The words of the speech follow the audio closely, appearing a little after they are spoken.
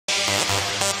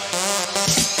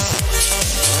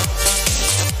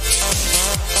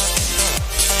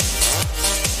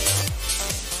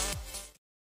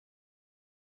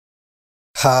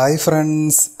Hi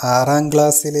friends, 6ാം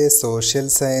ക്ലാസ്സിലെ social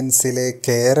സയൻസിലെ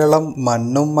Keralam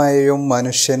മണ്ണും മഴയും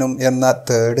മനുഷ്യനും എന്ന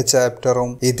 3rd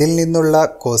ചാപ്റ്ററും ഇതിൽ നിന്നുള്ള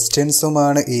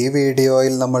ക്വസ്റ്റ്യൻസുമാണ് ഈ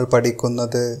വീഡിയോയിൽ നമ്മൾ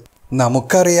പഠിക്കുന്നത്.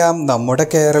 നമുക്കറിയാം, നമ്മുടെ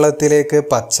കേരളത്തിലേക്ക്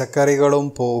പച്ചക്കറികളും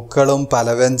പൂക്കളും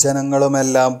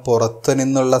പലവ്യഞ്ജനങ്ങളുമെല്ലാം പുറത്തു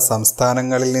നിന്നുള്ള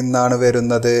സംസ്ഥാനങ്ങളിൽ നിന്നാണ്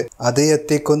വരുന്നത്. അത്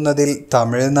എത്തിക്കുന്നതിൽ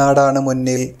തമിഴ്നാടാണ്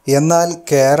മുന്നിൽ. എന്നാൽ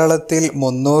കേരളത്തിൽ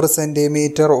 300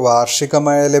 സെന്റിമീറ്റർ വാർഷിക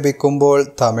മഴ ലഭിക്കുമ്പോൾ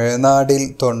തമിഴ്നാടിൽ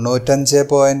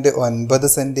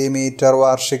 95.9 സെന്റിമീറ്റർ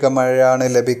വാർഷിക മഴയാണ്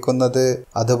ലഭിക്കുന്നത്.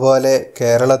 അതുപോലെ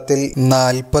കേരളത്തിൽ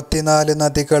 44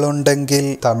 നദികളുണ്ടെങ്കിൽ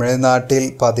തമിഴ്നാട്ടിൽ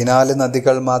 14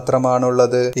 നദികൾ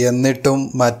മാത്രമാണുള്ളത്. എന്നിട്ടും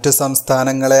മറ്റു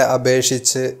സംസ്ഥാനങ്ങളെ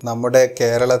അപേക്ഷിച്ച് നമ്മുടെ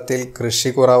കേരളത്തിൽ കൃഷി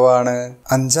കുറവാണ്.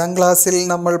 5ാം ക്ലാസ്സിൽ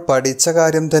നമ്മൾ പഠിച്ച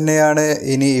കാര്യം തന്നെയാണ്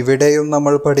ഇനി ഇവിടെയും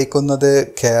നമ്മൾ പഠിക്കുന്നത്.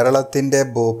 കേരളത്തിന്റെ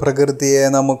ഭൂപ്രകൃതിയെ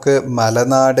നമുക്ക്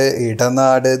മലനാട്,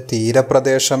 ഇടനാട്,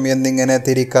 തീരപ്രദേശം എന്നിങ്ങനെ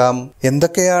തിരിക്കാം.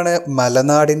 എന്തൊക്കെയാണ്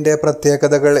മലനാടിന്റെ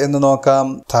പ്രത്യേകതകൾ എന്ന് നോക്കാം.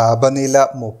 താപനില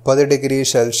 30 ഡിഗ്രി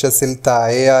സെൽഷ്യസിൽ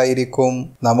താഴെയായിരിക്കും.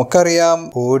 നമുക്കറിയാം,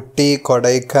 ഊട്ടി,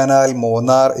 കൊടൈക്കനാൽ,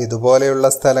 മൂന്നാർ ഇതുപോലെയുള്ള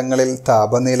സ്ഥലങ്ങളിൽ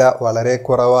താപനില വളരെ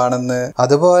കുറവാണെന്ന്.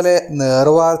 അതുപോലെ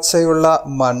നേർവാർച്ചയുള്ള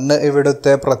മണ്ണ്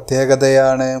ഇവിടുത്തെ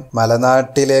പ്രത്യേകതയാണ്.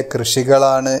 മലനാട്ടിലെ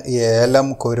കൃഷികളാണ് ഏലം,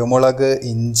 കുരുമുളക്,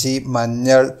 ഇഞ്ചി,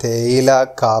 മഞ്ഞൾ, തേയില,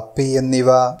 കാപ്പി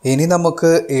എന്നിവ. ഇനി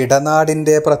നമുക്ക്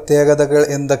ഇടനാടിന്റെ പ്രത്യേകതകൾ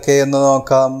എന്തൊക്കെയെന്ന്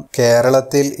നോക്കാം.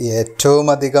 കേരളത്തിൽ ഏറ്റവും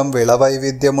അധികം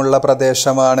വിളവൈവിധ്യമുള്ള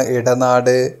പ്രദേശമാണ്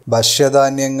ഇടനാട്.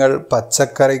 ഭക്ഷ്യധാന്യങ്ങൾ,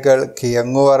 പച്ചക്കറികൾ,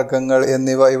 കിഴങ്ങുവർഗ്ഗങ്ങൾ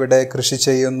എന്നിവ ഇവിടെ കൃഷി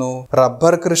ചെയ്യുന്നു.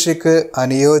 റബ്ബർ കൃഷിക്ക്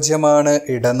അനുയോജ്യമാണ്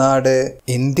ഇടനാട്.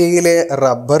 ഇന്ത്യയിലെ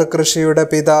റബ്ബർ കൃഷിയുടെ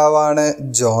പിതാവാണ്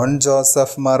ജോൺ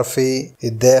ജോസഫ് മർഫി.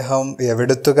 ഇദ്ദേഹം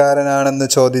എവിടുത്തുകാരനാണെന്ന്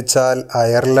ചോദിച്ചാൽ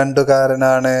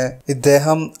അയർലൻഡുകാരനാണ്.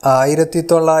 ഇദ്ദേഹം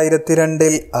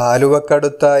 1902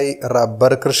 ആലുവക്കടുത്തായി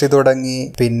റബ്ബർ കൃഷി തുടങ്ങി.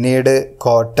 പിന്നീട്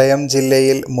കോട്ടയം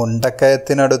ജില്ലയിൽ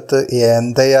മുണ്ടക്കയത്തിനടുത്ത്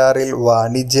ഏന്തയാറിൽ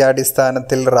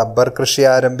വാണിജ്യാടിസ്ഥാനത്തിൽ റബ്ബർ കൃഷി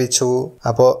ആരംഭിച്ചു.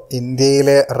 അപ്പോൾ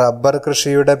ഇന്ത്യയിലെ റബ്ബർ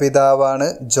കൃഷിയുടെ പിതാവാണ്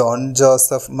ജോൺ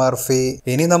ജോസഫ് മർഫി.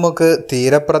 ഇനി നമുക്ക്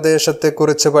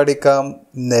തീരപ്രദേശത്തെക്കുറിച്ച് പഠിക്കാം.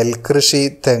 നെൽകൃഷി,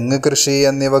 തെങ്ങ് കൃഷി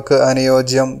എന്നിവക്ക്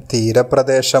അനുയോജ്യം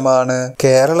തീരപ്രദേശമാണ്.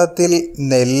 കേരളത്തിൽ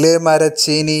നെല്ല്,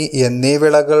 മരച്ചീനി എന്നീ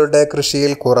വിളകളുടെ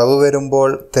കൃഷിയിൽ കുറവ് വരുമ്പോൾ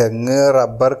തെങ്ങ്,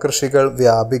 റബ്ബർ കൃഷികൾ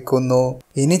വ്യാപിക്കുന്നു.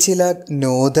 ഇനി ചില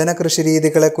നൂതന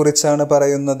കൃഷിരീതികളെ കുറിച്ചാണ്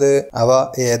പറയുന്നത്. അവ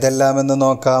ഏതെല്ലാമെന്ന്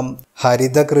നോക്കാം.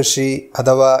 ഹരിത കൃഷി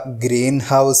അഥവാ ഗ്രീൻ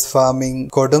ഹൗസ് ഫാമിംഗ്.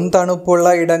 കൊടും തണുപ്പുള്ള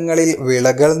ഇടങ്ങളിൽ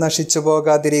വിളകൾ നശിച്ചു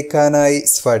പോകാതിരിക്കാനായി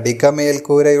സ്ഫടിക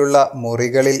മേൽക്കൂരയുള്ള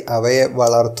മുറികളിൽ അവയെ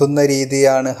വളർത്തുന്ന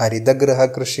രീതിയാണ് ഹരിതഗൃഹ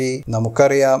കൃഷി.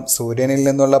 നമുക്കറിയാം, സൂര്യനിൽ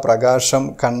നിന്നുള്ള പ്രകാശം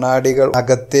കണ്ണാടികൾ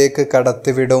അകത്തേക്ക്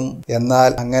കടത്തിവിടും.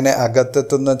 എന്നാൽ അങ്ങനെ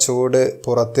അകത്തെത്തുന്ന ചൂട്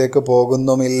പുറത്തേക്ക്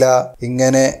പോകുന്നുമില്ല.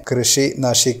 ഇങ്ങനെ കൃഷി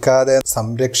നശിക്കാതെ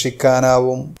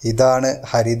സംരക്ഷിക്കാനാവും. ഇതാണ്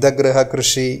ഹരിതഗൃഹ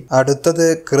കൃഷി. അടുത്തത്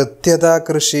കൃത്യതാ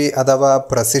കൃഷി അഥവാ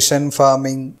പ്രസിഷൻ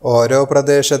ഫാമിംഗ്. ഓരോ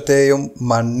പ്രദേശത്തെയും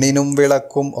മണ്ണിനും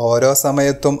വിളക്കും ഓരോ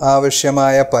സമയത്തും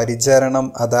ആവശ്യമായ പരിചരണം,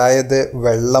 അതായത്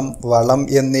വെള്ളം, വളം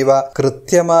എന്നിവ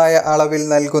കൃത്യമായ അളവിൽ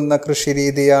നൽകുന്ന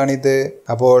കൃഷിരീതിയാണിത്.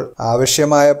 അപ്പോൾ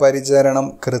ആവശ്യമായ പരിചരണം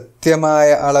കൃത്യമായ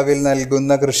അളവിൽ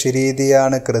നൽകുന്ന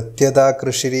കൃഷിരീതിയാണ് കൃത്യതാ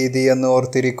കൃഷിരീതി എന്ന്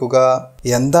ഓർത്തിരിക്കുക.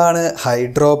 എന്താണ്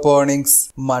ഹൈഡ്രോപോണിക്സ്?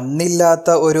 മണ്ണില്ലാത്ത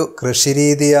ഒരു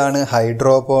കൃഷിരീതിയാണ്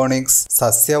ഹൈഡ്രോപോണിക്സ്.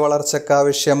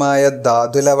 സസ്യവളർച്ചയ്ക്കാവശ്യമായ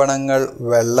ധാതുലവണങ്ങൾ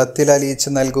വെള്ളത്തിലലിയിച്ച്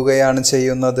നൽകുകയാണ്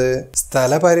ചെയ്യുന്നത്.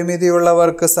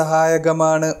 സ്ഥലപരിമിതിയുള്ളവർക്ക്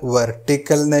സഹായകമാണ്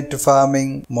വെർട്ടിക്കൽ നെറ്റ്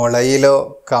ഫാമിംഗ്. മുളയിലോ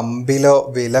കമ്പിലോ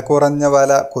വില കുറഞ്ഞ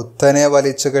വല കുത്തനെ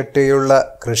വലിച്ചു കെട്ടിയുള്ള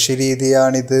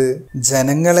കൃഷിരീതിയാണിത്.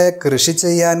 ജനങ്ങളെ കൃഷി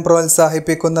ചെയ്യാൻ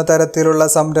പ്രോത്സാഹിപ്പിക്കുന്ന തരത്തിലുള്ള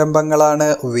സംരംഭങ്ങളാണ്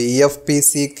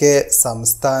VFPCK,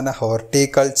 സംസ്ഥാന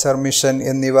ഹോർട്ടിക്കൾച്ചർ മിഷൻ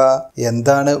എന്നിവ.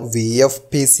 എന്താണ്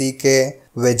VFPCK?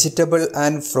 Vegetable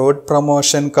and fruit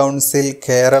promotion council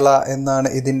Kerala എന്നാണ്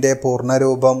ഇതിന്റെ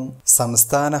പൂർണ്ണരൂപം.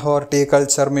 സംസ്ഥാന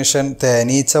ഹോർട്ടിക്കൾച്ചർ മിഷൻ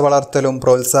തേനീച്ച വളർത്തലും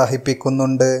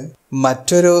പ്രോത്സാഹിപ്പിക്കുന്നുണ്ട്.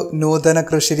 മറ്റൊരു നൂതന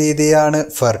കൃഷിരീതിയാണ്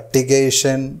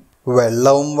ഫെർട്ടിഗേഷൻ.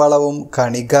 വെള്ളവും വളവും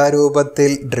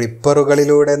കണികാരൂപത്തിൽ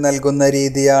ഡ്രിപ്പറുകളിലൂടെ നൽകുന്ന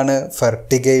രീതിയാണ്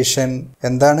ഫെർട്ടിഗേഷൻ.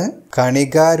 എന്താണ്?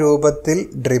 കണികാരൂപത്തിൽ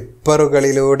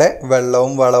ഡ്രിപ്പറുകളിലൂടെ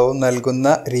വെള്ളവും വളവും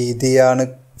നൽകുന്ന രീതിയാണ്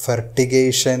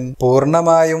ഫെർട്ടിഗേഷൻ.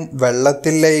 പൂർണ്ണമായും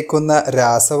വെള്ളത്തിൽ ലയിക്കുന്ന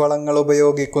രാസവളങ്ങൾ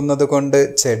ഉപയോഗിക്കുന്നത് കൊണ്ട്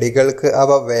ചെടികൾക്ക്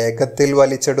അവ വേഗത്തിൽ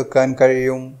വലിച്ചെടുക്കാൻ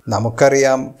കഴിയും.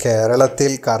 നമുക്കറിയാം,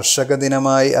 കേരളത്തിൽ കർഷക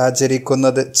ദിനമായി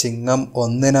ആചരിക്കുന്നത് ചിങ്ങം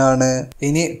 1-നാണ്.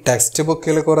 ഇനി ടെക്സ്റ്റ്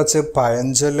ബുക്കിൽ കുറച്ച്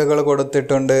പഴഞ്ചൊല്ലുകൾ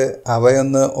കൊടുത്തിട്ടുണ്ട്,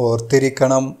 അവയൊന്ന്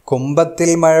ഓർത്തിരിക്കണം.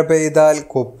 കുംഭത്തിൽ മഴ പെയ്താൽ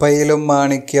കുപ്പയിലും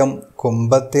മാണിക്യം,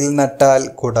 കുംഭത്തിൽ നട്ടാൽ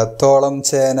കുടത്തോളം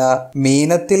ചേന,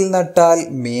 മീനത്തിൽ നട്ടാൽ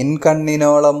മീൻ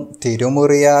കണ്ണിനോളം,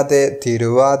 തിരുമുറിയാതെ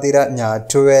തിരുവാതിര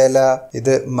ഞാറ്റുവേല.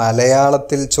 ഇത്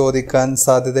മലയാളത്തിൽ ചോദിക്കാൻ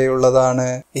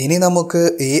സാധ്യതയുള്ളതാണ്. ഇനി നമുക്ക്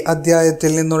ഈ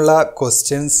അധ്യായത്തിൽ നിന്നുള്ള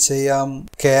ക്വസ്റ്റ്യൻസ് ചെയ്യാം.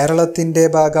 കേരളത്തിന്റെ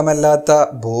ഭാഗമല്ലാത്ത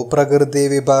ഭൂപ്രകൃതി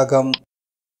വിഭാഗം.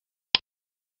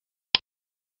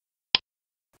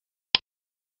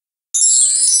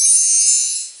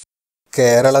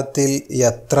 കേരളത്തിൽ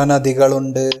എത്ര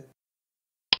നദികളുണ്ട്?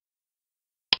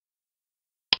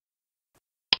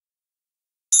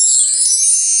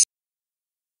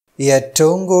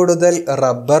 ഏറ്റവും കൂടുതൽ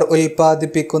റബ്ബർ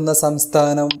ഉൽപ്പാദിപ്പിക്കുന്ന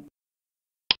സംസ്ഥാനം?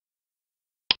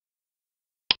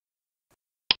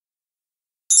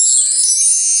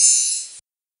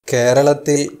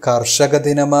 കേരളത്തിൽ കർഷക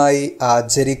ദിനമായി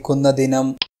ആചരിക്കുന്ന ദിനം?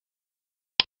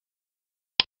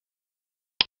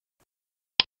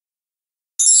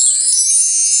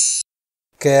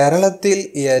 കേരളത്തിൽ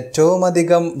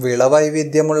ഏറ്റവുമധികം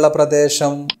വിളവൈവിധ്യമുള്ള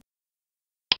പ്രദേശം?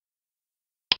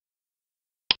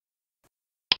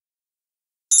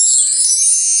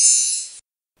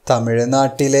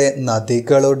 തമിഴ്നാട്ടിലെ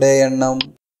നദികളുടെ എണ്ണം?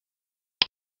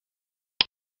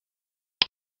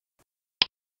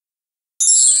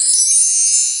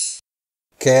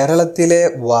 കേരളത്തിലെ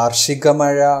വാർഷിക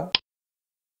മഴ?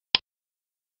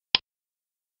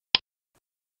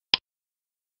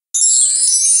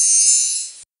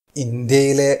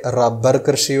 ഇന്ത്യയിലെ റബ്ബർ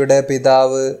കൃഷിയുടെ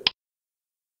പിതാവ്?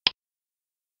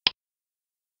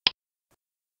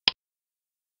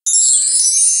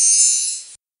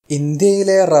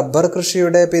 ഇന്ത്യയിലെ റബ്ബർ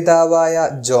കൃഷിയുടെ പിതാവായ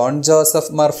ജോൺ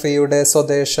ജോസഫ് മർഫിയുടെ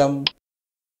സ്വദേശം?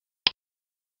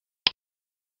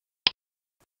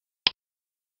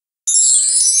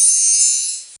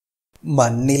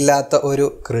 മണ്ണില്ലാത്ത ഒരു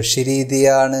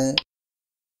കൃഷിരീതിയാണ്?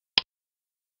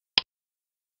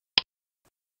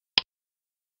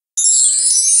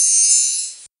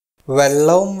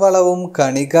 വെള്ളവും വളവും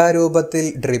കണികാരൂപത്തിൽ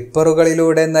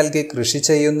ഡ്രിപ്പറുകളിലൂടെ നൽകി കൃഷി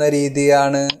ചെയ്യുന്ന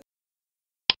രീതിയാണ്?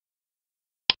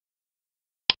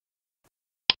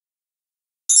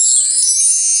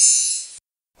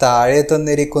 താഴെ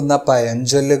തന്നിരിക്കുന്ന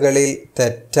പഴഞ്ചൊല്ലുകളിൽ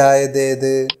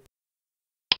തെറ്റായതേത്?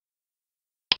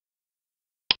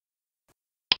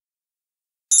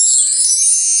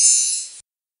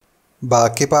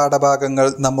 ബാക്കി പാഠഭാഗങ്ങൾ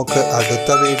നമുക്ക് അടുത്ത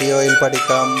വീഡിയോയിൽ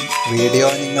പഠിക്കാം. വീഡിയോ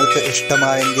നിങ്ങൾക്ക്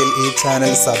ഇഷ്ടമായെങ്കിൽ ഈ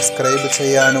ചാനൽ സബ്സ്ക്രൈബ്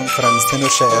ചെയ്യാനും ഫ്രണ്ട്സിന്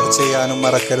ഷെയർ ചെയ്യാനും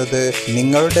മറക്കരുത്.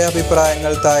 നിങ്ങളുടെ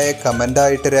അഭിപ്രായങ്ങൾ താഴെ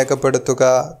കമൻ്റായിട്ട് രേഖപ്പെടുത്തുക.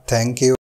 Thank you.